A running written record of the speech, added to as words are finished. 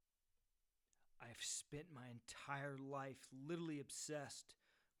I've spent my entire life literally obsessed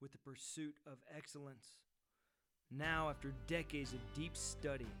with the pursuit of excellence. Now, after decades of deep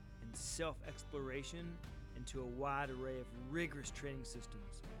study and self-exploration into a wide array of rigorous training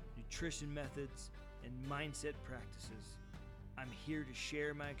systems, nutrition methods, and mindset practices, I'm here to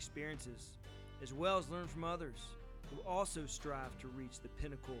share my experiences, as well as learn from others who also strive to reach the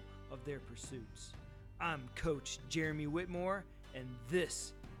pinnacle of their pursuits. I'm Coach Jeremy Whitmore, and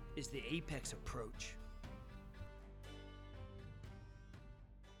this is the Apex Approach.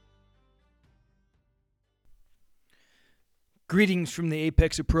 Greetings from the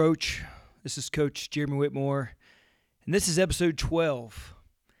Apex Approach. This is Coach Jeremy Whitmore, and this is episode 12.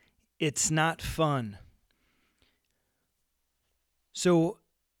 It's not fun. So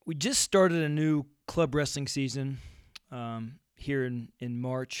we just started a new club wrestling season here in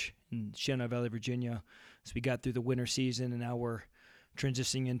March in Shenandoah Valley, Virginia. So we got through the winter season, and now we're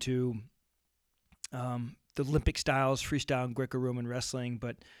transitioning into the Olympic styles, freestyle and Greco-Roman wrestling.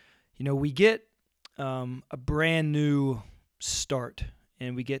 But, we get a brand new start,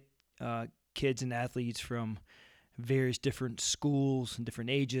 and we get kids and athletes from various different schools and different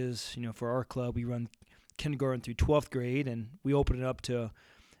ages. For our club, we run kindergarten through 12th grade, and we open it up to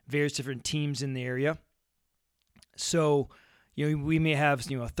various different teams in the area. So, we may have,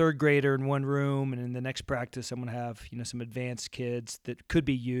 a third grader in one room, and in the next practice, I'm going to have, some advanced kids that could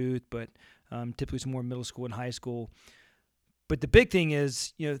be youth, but typically some more middle school and high school. But the big thing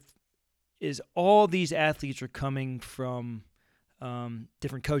is, is all these athletes are coming from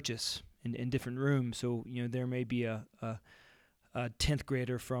different coaches in different rooms. So, there may be a 10th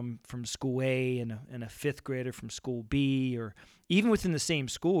grader from school A and a 5th grader from school B, or even within the same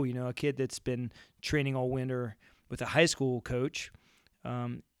school, a kid that's been training all winter with a high school coach,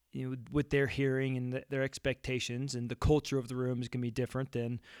 with their hearing and their expectations, and the culture of the room is going to be different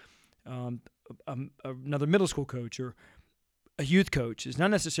than another middle school coach or a youth coach. It's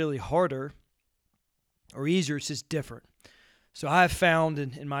not necessarily harder or easier, it's just different. So I've found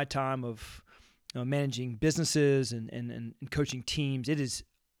in my time of managing businesses and coaching teams, it is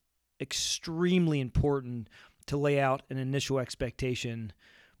extremely important to lay out an initial expectation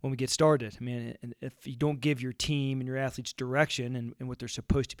when we get started. I mean, if you don't give your team and your athletes direction and what they're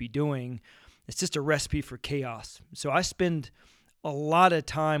supposed to be doing, it's just a recipe for chaos. So I spend a lot of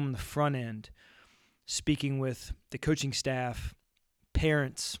time on the front end speaking with the coaching staff,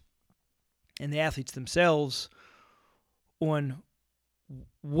 parents, and the athletes themselves on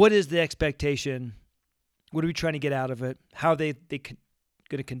what is the expectation, what are we trying to get out of it, how they going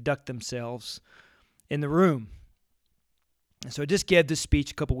to conduct themselves in the room. And so I just gave this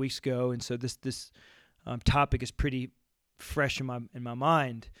speech a couple weeks ago, and so this topic is pretty fresh in my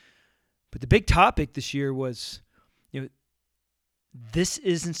mind. But the big topic this year was, this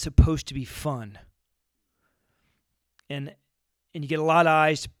isn't supposed to be fun. And you get a lot of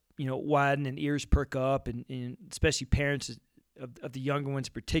eyes, widen and ears perk up, and especially parents of the younger ones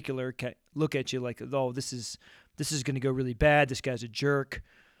in particular look at you like, oh, this is going to go really bad. This guy's a jerk.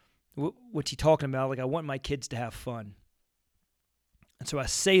 What's he talking about? Like, I want my kids to have fun. And so I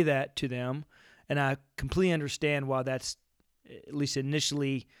say that to them, and I completely understand why that's at least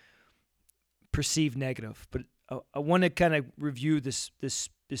initially perceived negative. But I want to kind of review this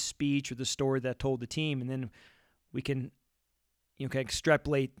speech or the story that I told the team, and then we can kind of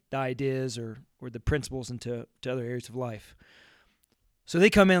extrapolate the ideas or the principles into other areas of life. So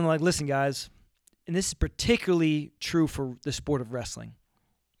they come in like, listen, guys, and this is particularly true for the sport of wrestling.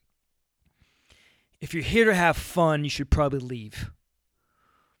 If you're here to have fun, you should probably leave.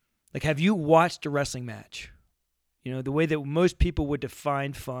 Like, have you watched a wrestling match? The way that most people would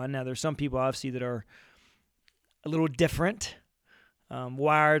define fun. Now, there's some people, obviously, that are a little different,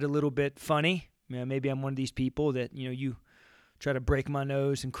 wired a little bit funny. Maybe I'm one of these people that, you try to break my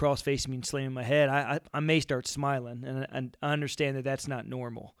nose and cross-face me and slam my head. I may start smiling, and I understand that that's not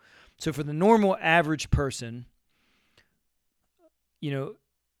normal. So for the normal average person,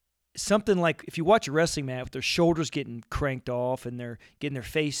 something like if you watch a wrestling match with their shoulders getting cranked off and they're getting their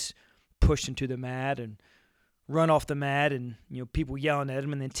face pushed into the mat and run off the mat and, people yelling at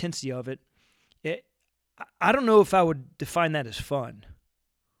them and the intensity of it, I don't know if I would define that as fun.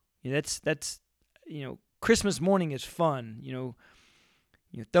 That's Christmas morning is fun.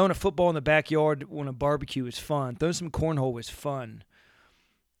 Throwing a football in the backyard on a barbecue is fun. Throwing some cornhole is fun.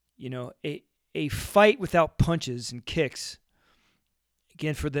 A fight without punches and kicks,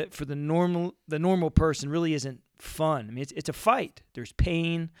 again, for the normal person, really isn't fun. I mean, it's a fight. There's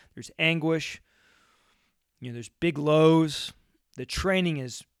pain. There's anguish. There's big lows. The training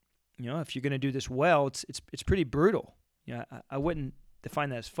is, if you're going to do this well, it's pretty brutal. I wouldn't define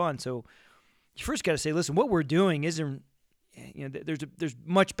that as fun. So you first got to say, listen, what we're doing isn't, there's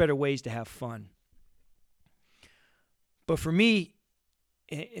much better ways to have fun. But for me,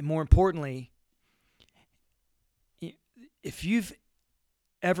 and more importantly, if you've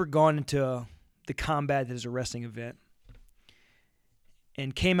ever gone into the combat that is a wrestling event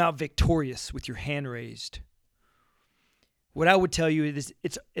and came out victorious with your hand raised, what I would tell you is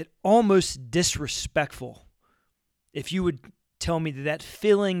it's almost disrespectful if you would tell me that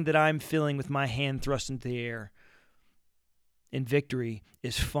feeling that I'm feeling with my hand thrust into the air in victory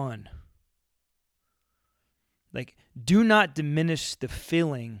is fun. Like, do not diminish the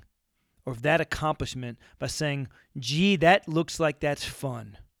feeling of that accomplishment by saying, gee, that looks like that's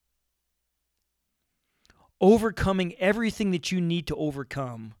fun. Overcoming everything that you need to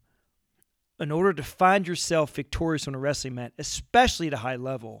overcome in order to find yourself victorious on a wrestling mat, especially at a high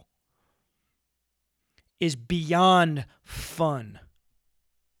level, is beyond fun.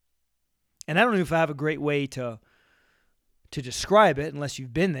 And I don't know if I have a great way to describe it unless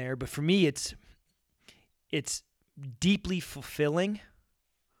you've been there, but for me it's deeply fulfilling.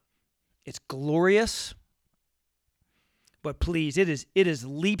 It's glorious. But please, it is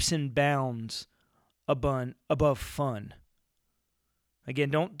leaps and bounds above fun.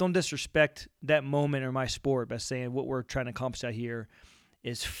 Again, don't disrespect that moment or my sport by saying what we're trying to accomplish out here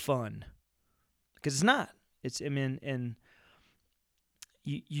is fun, because it's not. And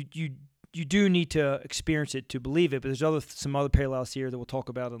you do need to experience it to believe it. But there's some other parallels here that we'll talk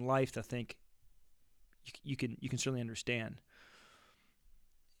about in life that I think you can certainly understand.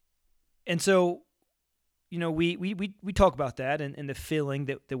 And so, we talk about that and the feeling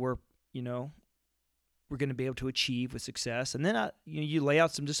that we're going to be able to achieve with success. And then you lay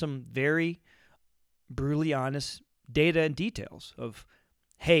out some very brutally honest data and details of,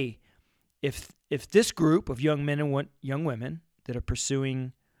 hey, if this group of young men and young women that are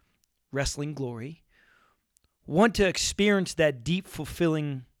pursuing wrestling glory want to experience that deep,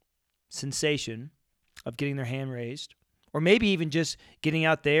 fulfilling sensation of getting their hand raised, or maybe even just getting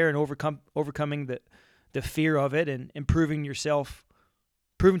out there and overcoming the fear of it and proving to yourself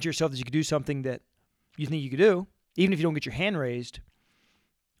that you could do something that you think you could do, even if you don't get your hand raised,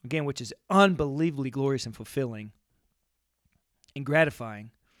 again, which is unbelievably glorious and fulfilling and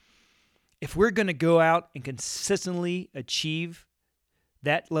gratifying. If we're going to go out and consistently achieve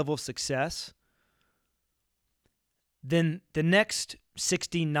that level of success, then the next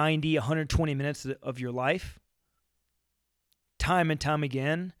 60, 90, 120 minutes of your life, time and time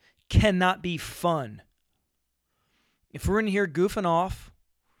again, cannot be fun. If we're in here goofing off,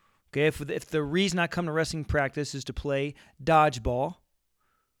 okay, if the reason I come to wrestling practice is to play dodgeball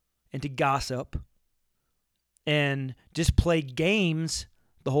and to gossip and just play games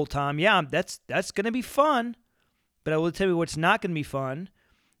the whole time, yeah, that's going to be fun. But I will tell you what's not going to be fun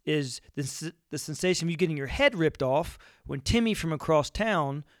is the sensation of you getting your head ripped off when Timmy from across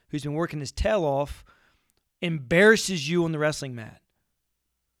town, who's been working his tail off, embarrasses you on the wrestling mat.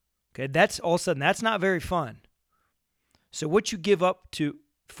 Okay, that's all of a sudden, that's not very fun. So what you give up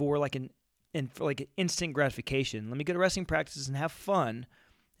for like an instant gratification, let me go to wrestling practices and have fun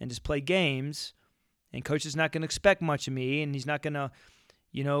and just play games, and coach is not going to expect much of me, and he's not going to,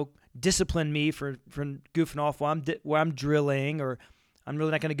 discipline me for goofing off while I'm drilling, or I'm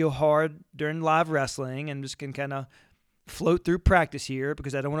really not going to go hard during live wrestling and just can kind of float through practice here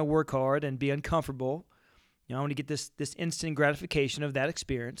because I don't want to work hard and be uncomfortable. I want to get this instant gratification of that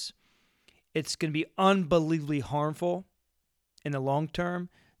experience. It's going to be unbelievably harmful in the long term.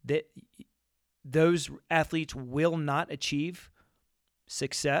 That those athletes will not achieve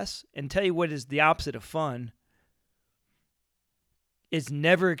success. And tell you what is the opposite of fun is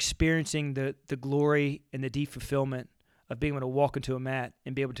never experiencing the glory and the deep fulfillment of being able to walk into a mat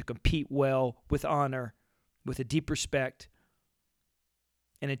and be able to compete well with honor, with a deep respect,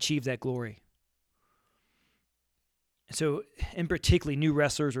 and achieve that glory. So, in particularly new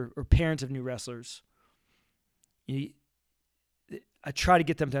wrestlers or parents of new wrestlers, I try to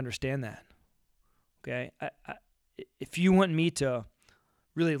get them to understand that. Okay, if you want me to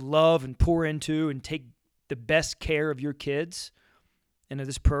really love and pour into and take the best care of your kids and of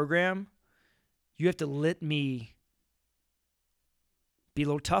this program, you have to let me be a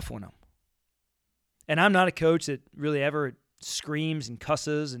little tough on them. And I'm not a coach that really ever screams and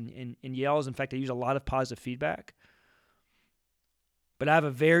cusses and yells. In fact, I use a lot of positive feedback. But I have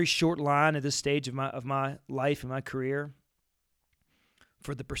a very short line at this stage of my life and my career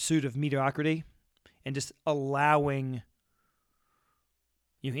for the pursuit of mediocrity and just allowing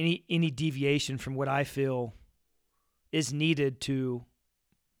any deviation from what I feel is needed to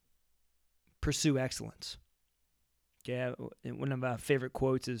pursue excellence. Yeah, one of my favorite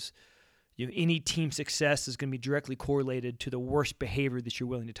quotes is, any team success is going to be directly correlated to the worst behavior that you're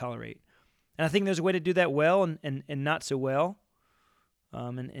willing to tolerate. And I think there's a way to do that well and not so well.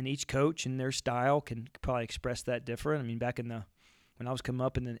 And each coach and their style can probably express that different. I mean, back when I was coming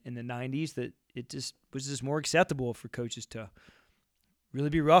up in the 90s, that it just was just more acceptable for coaches to really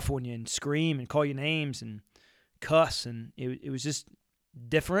be rough on you and scream and call you names and cuss, and it was just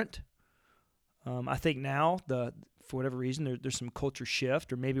different. I think now, for whatever reason, there's some culture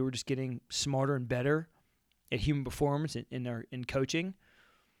shift, or maybe we're just getting smarter and better at human performance in coaching.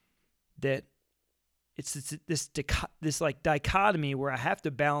 That it's this like dichotomy where I have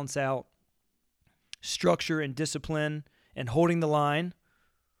to balance out structure and discipline and holding the line,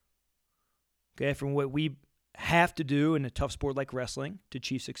 okay, from what we have to do in a tough sport like wrestling to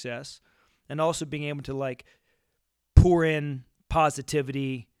achieve success, and also being able to like pour in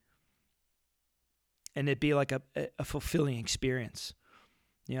positivity and it be like a fulfilling experience.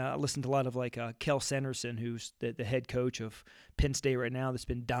 I listened to a lot of like Kel Sanderson, who's the head coach of Penn State right now, that's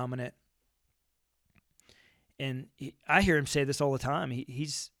been dominant. And I hear him say this all the time. He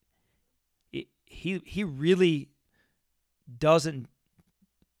really doesn't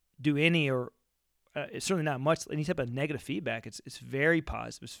do any or certainly not much any type of negative feedback. It's very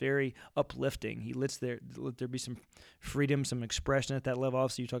positive. It's very uplifting. He let there be some freedom, some expression at that level.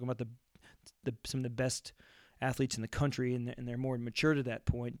 Obviously, you're talking about some of the best athletes in the country, and they're more mature to that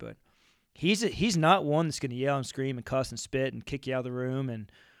point. But he's not one that's going to yell and scream and cuss and spit and kick you out of the room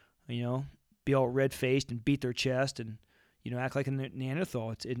and be all red faced and beat their chest and act like a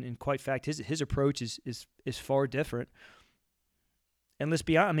Neanderthal. In quite fact, his approach is far different. And let's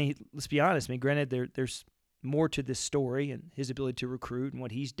be honest. I mean, granted, there's more to this story and his ability to recruit and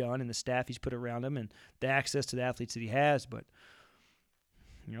what he's done and the staff he's put around him and the access to the athletes that he has. But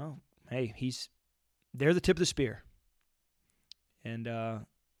hey, they're the tip of the spear, and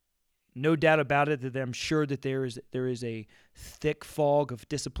no doubt about it that I'm sure that there is a thick fog of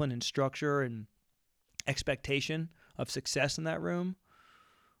discipline and structure and expectation of success in that room.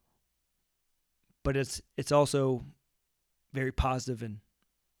 But it's also very positive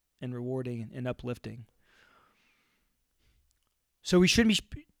and rewarding and uplifting. So we shouldn't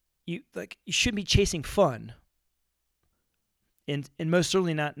be be chasing fun, and most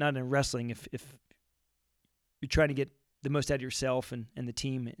certainly not in wrestling. If you're trying to get the most out of yourself and the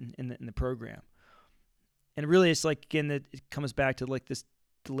team and the program, and really it's like again that it comes back to like this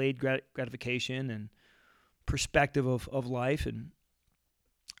delayed gratification and perspective of life. And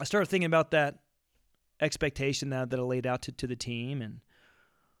I started thinking about that expectation that I laid out to the team and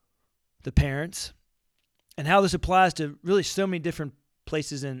the parents, and how this applies to really so many different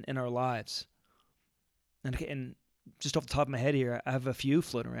places in our lives. And just off the top of my head here, I have a few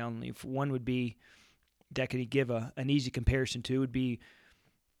floating around. If one would be that could give an easy comparison to would be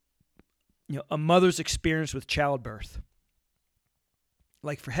a mother's experience with childbirth.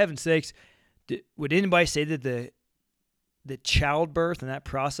 Like, for heaven's sakes, would anybody say that the childbirth and that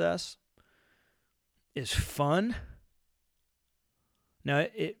process is fun? Now,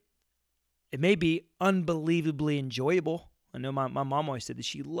 it may be unbelievably enjoyable. I know my mom always said that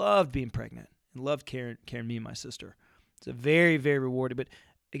she loved being pregnant and loved carrying me and my sister. It's a very, very rewarding. But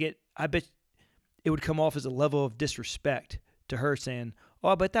again, I bet it would come off as a level of disrespect to her saying, "Oh,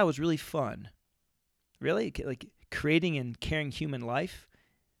 I bet that was really fun." Really? Like creating and carrying human life?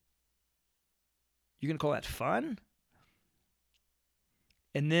 You're going to call that fun?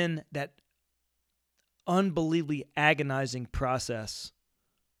 And then that unbelievably agonizing process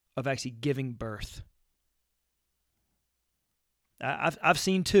of actually giving birth. I've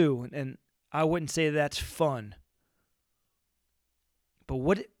seen two, and I wouldn't say that's fun. But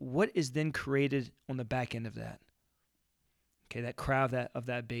what is then created on the back end of that? Okay, that cry of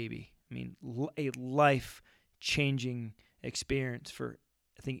that baby. I mean, a life-changing experience for,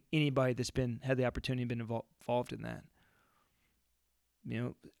 I think, anybody that's had the opportunity been involved in that.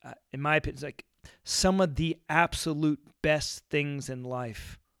 In my opinion, it's like some of the absolute best things in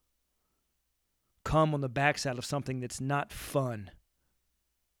life come on the backside of something that's not fun.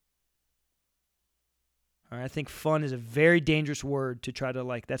 All right, I think fun is a very dangerous word to try to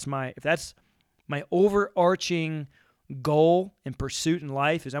if that's my overarching goal and pursuit in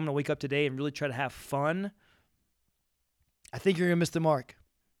life is I'm going to wake up today and really try to have fun, I think you're going to miss the mark.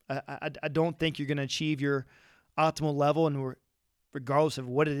 I don't think you're going to achieve your optimal level, and regardless of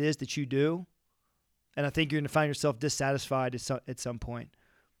what it is that you do. And I think you're going to find yourself dissatisfied at some point.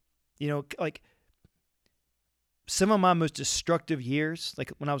 Like some of my most destructive years,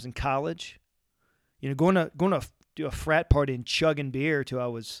 like when I was in college, going to do a frat party and chugging beer till I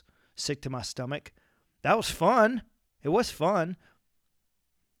was sick to my stomach. That was fun. It was fun.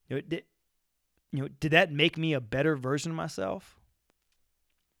 did that make me a better version of myself?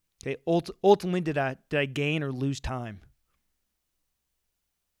 Okay, ultimately, did I gain or lose time?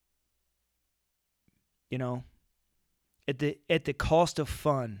 At the cost of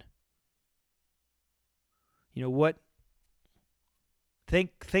fun. What?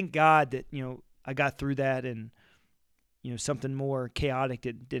 Thank God that I got through that, and something more chaotic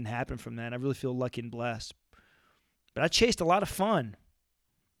didn't happen from that. I really feel lucky and blessed. But I chased a lot of fun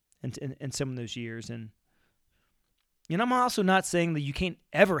in some of those years, and I'm also not saying that you can't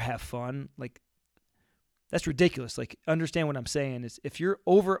ever have fun. Like, that's ridiculous. Like, understand what I'm saying is, if your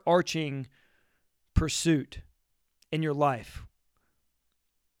overarching pursuit in your life,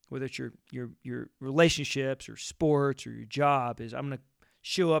 whether it's your relationships or sports or your job, is I'm going to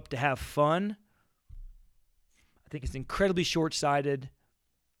show up to have fun, I think it's incredibly short-sighted,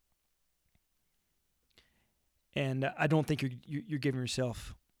 and I don't think you're giving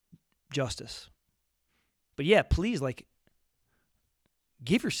yourself justice. But yeah, please, like,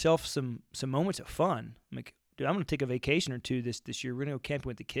 give yourself some moments of fun. Like, dude, I'm going to take a vacation or two this year. We're going to go camping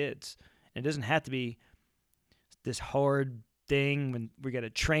with the kids. And it doesn't have to be this hard thing when we got to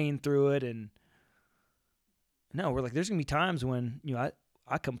train through it. And no, we're like, there's going to be times when,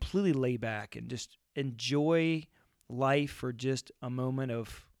 I completely lay back and just enjoy life for just a moment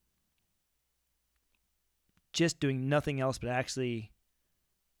of just doing nothing else but actually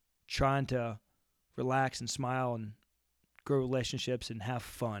trying to relax and smile and grow relationships and have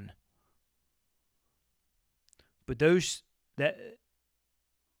fun. But those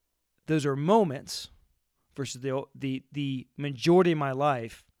are moments versus the majority of my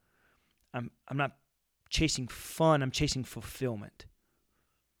life. I'm not chasing fun. I'm chasing fulfillment.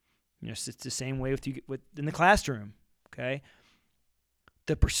 It's the same way with in the classroom. Okay,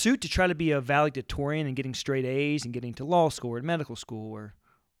 the pursuit to try to be a valedictorian and getting straight A's and getting to law school or medical school or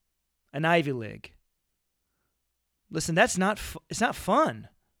an Ivy League. Listen, it's not fun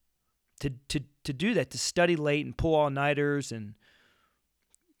to do that, to study late and pull all-nighters and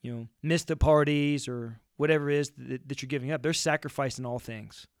miss the parties or whatever it is that you're giving up. There's sacrifice in all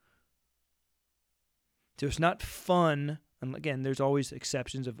things. So it's not fun. And again, there's always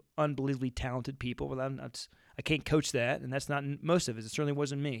exceptions of unbelievably talented people, but I can't coach that, and that's not most of it. It certainly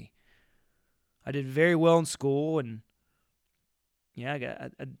wasn't me. I did very well in school, and yeah,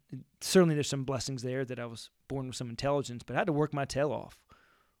 certainly there's some blessings there that I was born with some intelligence, but I had to work my tail off.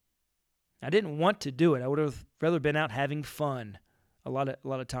 I didn't want to do it. I would have rather been out having fun a lot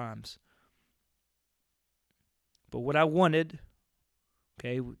of times. But what I wanted,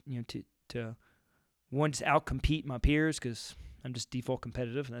 to one, just out-compete my peers, because I'm just default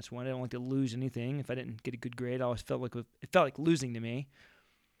competitive, and that's one. I don't like to lose anything. If I didn't get a good grade, I always felt like losing to me.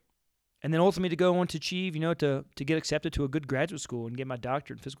 And then ultimately to go on to achieve, to get accepted to a good graduate school and get my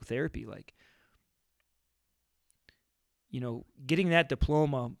doctorate in physical therapy. Like, getting that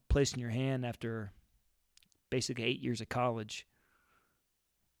diploma placed in your hand after basically 8 years of college,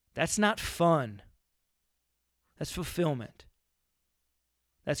 that's not fun. That's fulfillment.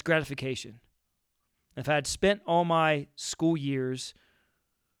 That's gratification. If I had spent all my school years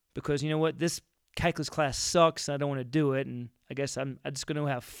because, this calculus class sucks and I don't want to do it, and I guess I'm just going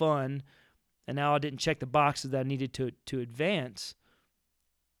to have fun, and now I didn't check the boxes that I needed to advance,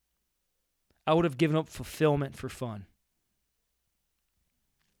 I would have given up fulfillment for fun.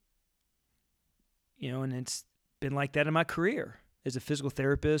 And it's been like that in my career as a physical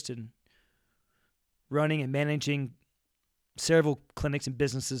therapist and running and managing several clinics and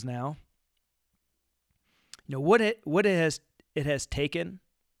businesses now. What it has taken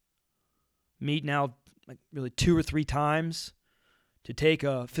me now, like, really 2 or 3 times to take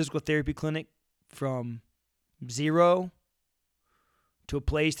a physical therapy clinic from zero to a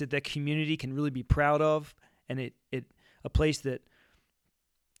place that community can really be proud of, and a place that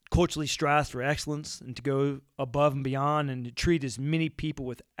culturally strives for excellence and to go above and beyond and to treat as many people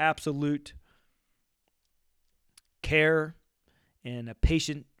with absolute care and a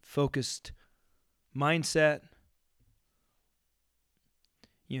patient-focused mindset.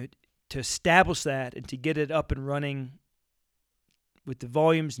 To establish that and to get it up and running with the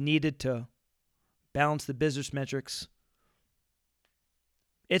volumes needed to balance the business metrics,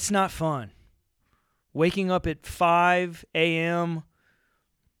 it's not fun. Waking up at 5 a.m.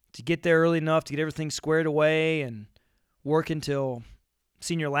 to get there early enough to get everything squared away and work until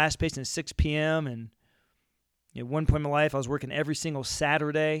seeing your last patient at 6 p.m. And at one point in my life, I was working every single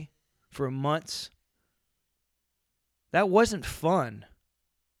Saturday for months. That wasn't fun.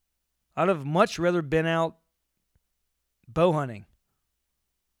 I'd have much rather been out bow hunting,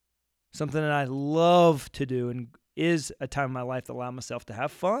 something that I love to do and is a time in my life to allow myself to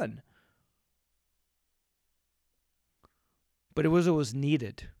have fun. but it was what was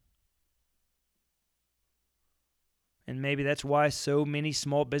needed. And maybe that's why so many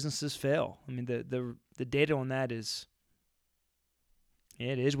small businesses fail. I mean, the data on that is,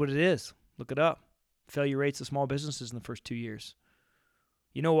 it is what it is. Look it up. Failure rates of small businesses in the first 2 years.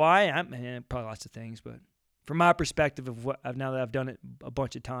 You know why? Probably lots of things, but from my perspective of now that I've done it a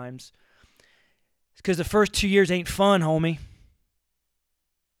bunch of times, it's because the first 2 years ain't fun, homie.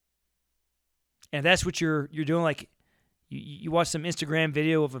 And that's what you're doing. Like you watch some Instagram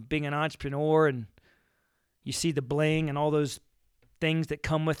video of being an entrepreneur, and you see the bling and all those things that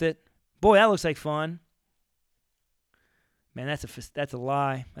come with it. Boy, that looks like fun. Man, that's a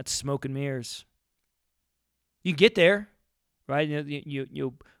lie. That's smoke and mirrors. You get there, right?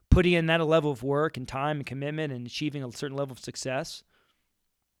 You putting in that level of work and time and commitment and achieving a certain level of success.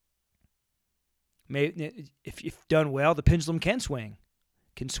 Maybe if you've done well, the pendulum can swing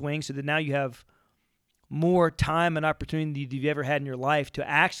so that now you have more time and opportunity than you've ever had in your life to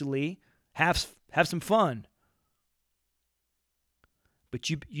actually have some fun. But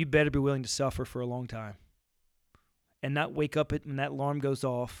you better be willing to suffer for a long time and not wake up when that alarm goes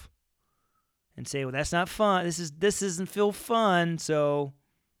off and say, well, that's not fun. This doesn't feel fun, so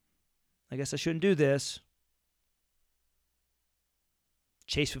I guess I shouldn't do this.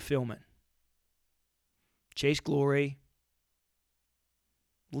 Chase fulfillment. Chase glory.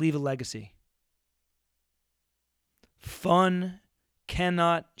 Leave a legacy. Fun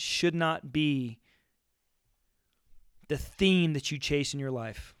should not be the theme that you chase in your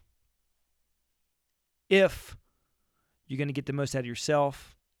life. If you're going to get the most out of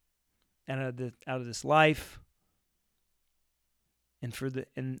yourself and out of this life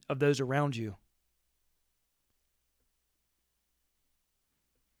and of those around you.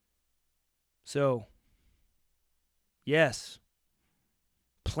 So, yes,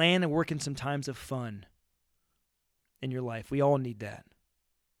 plan and work in some times of fun in your life. We all need that.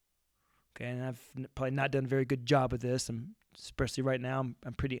 Okay, and I've probably not done a very good job of this. Especially right now,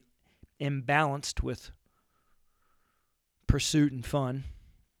 I'm pretty imbalanced with pursuit and fun.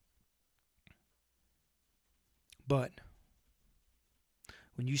 But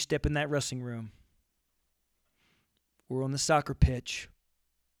when you step in that wrestling room, or on the soccer pitch,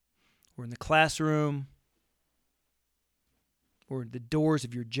 or in the classroom, or the doors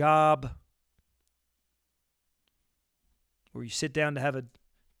of your job, or you sit down to have a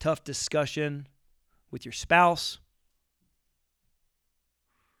tough discussion with your spouse,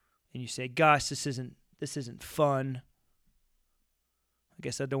 and you say, gosh, this isn't fun. I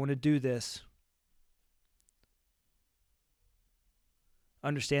guess I don't want to do this.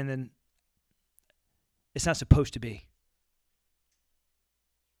 Understand that it's not supposed to be.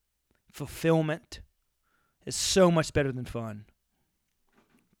 Fulfillment is so much better than fun.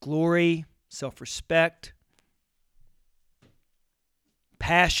 Glory, self-respect,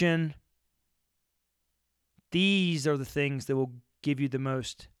 passion. These are the things that will give you the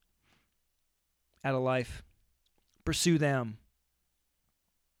most out of life. Pursue them.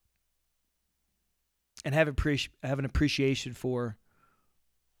 And have an appreciation for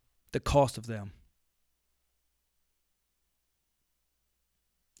the cost of them.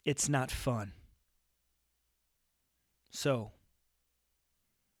 It's not fun. So,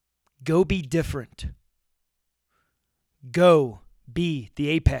 go be different. Go be the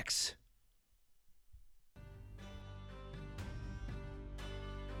apex.